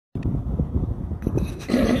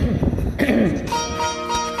I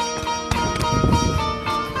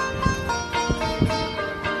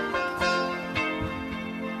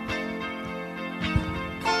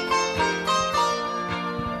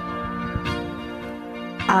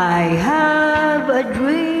have a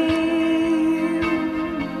dream,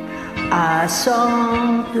 a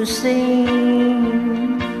song to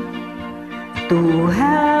sing, to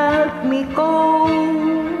help me cope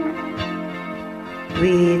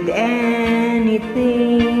with anything.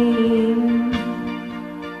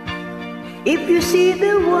 If you see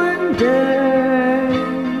the wonder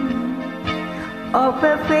of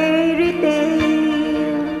a fairy tale,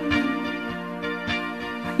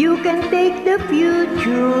 you can take the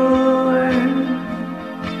future,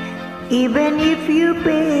 even if you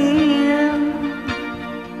fail.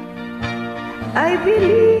 I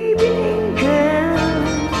believe in angels,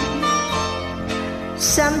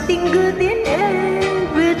 something good in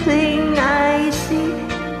everything I see.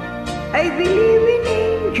 I believe in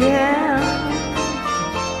angels,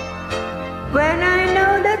 when I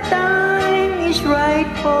know the time is right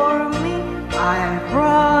for me, I'll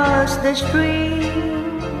cross the stream.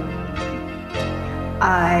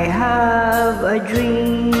 I have a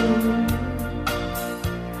dream,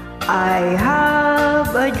 I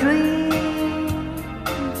have a dream,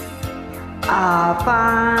 a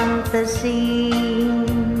fantasy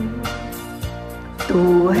to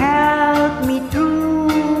help me through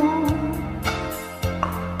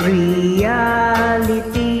reality,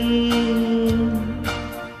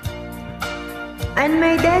 and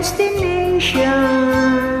my destination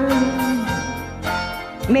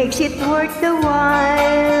makes it worth the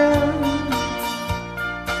while,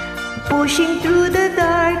 pushing through the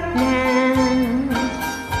darkness,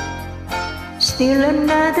 still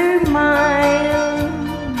another mile.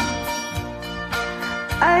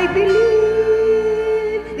 I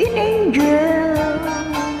believe in angels,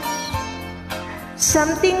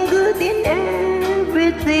 something good in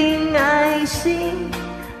everything I see.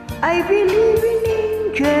 I believe in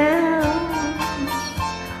angels,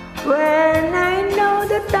 when I know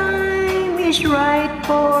the time is right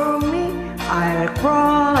for me, I'll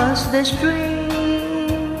cross the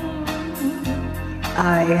stream.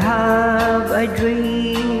 I have a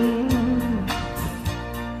dream,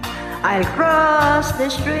 I'll cross the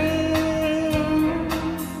stream.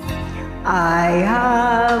 I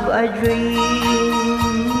have a dream.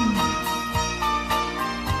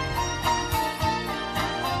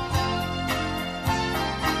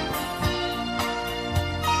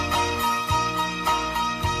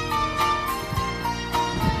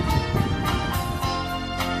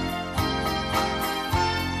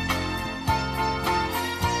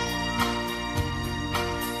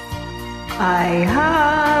 I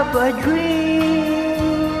have a dream,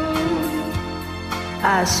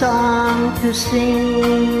 a song to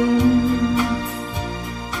sing,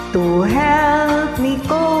 to help me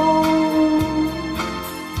cope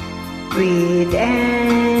with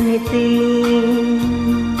anything.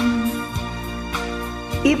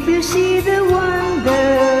 If you see the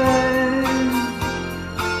wonder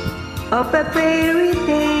of a fairy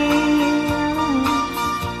tale,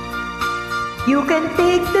 you can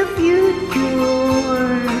take the future,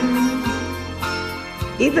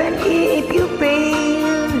 even if you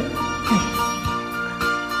fail.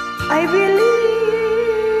 I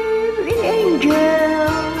believe in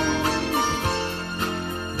angels,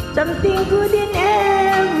 something good in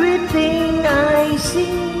everything I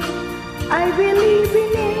see. I believe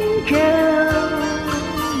in angels,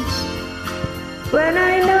 when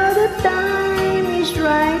I know the time is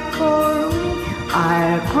right for me,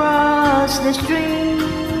 I'll cross the stream.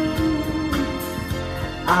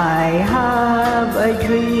 I have a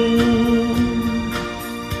dream,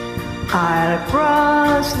 I'll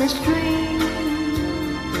cross the stream.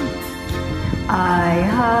 I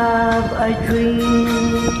have a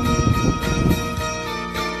dream.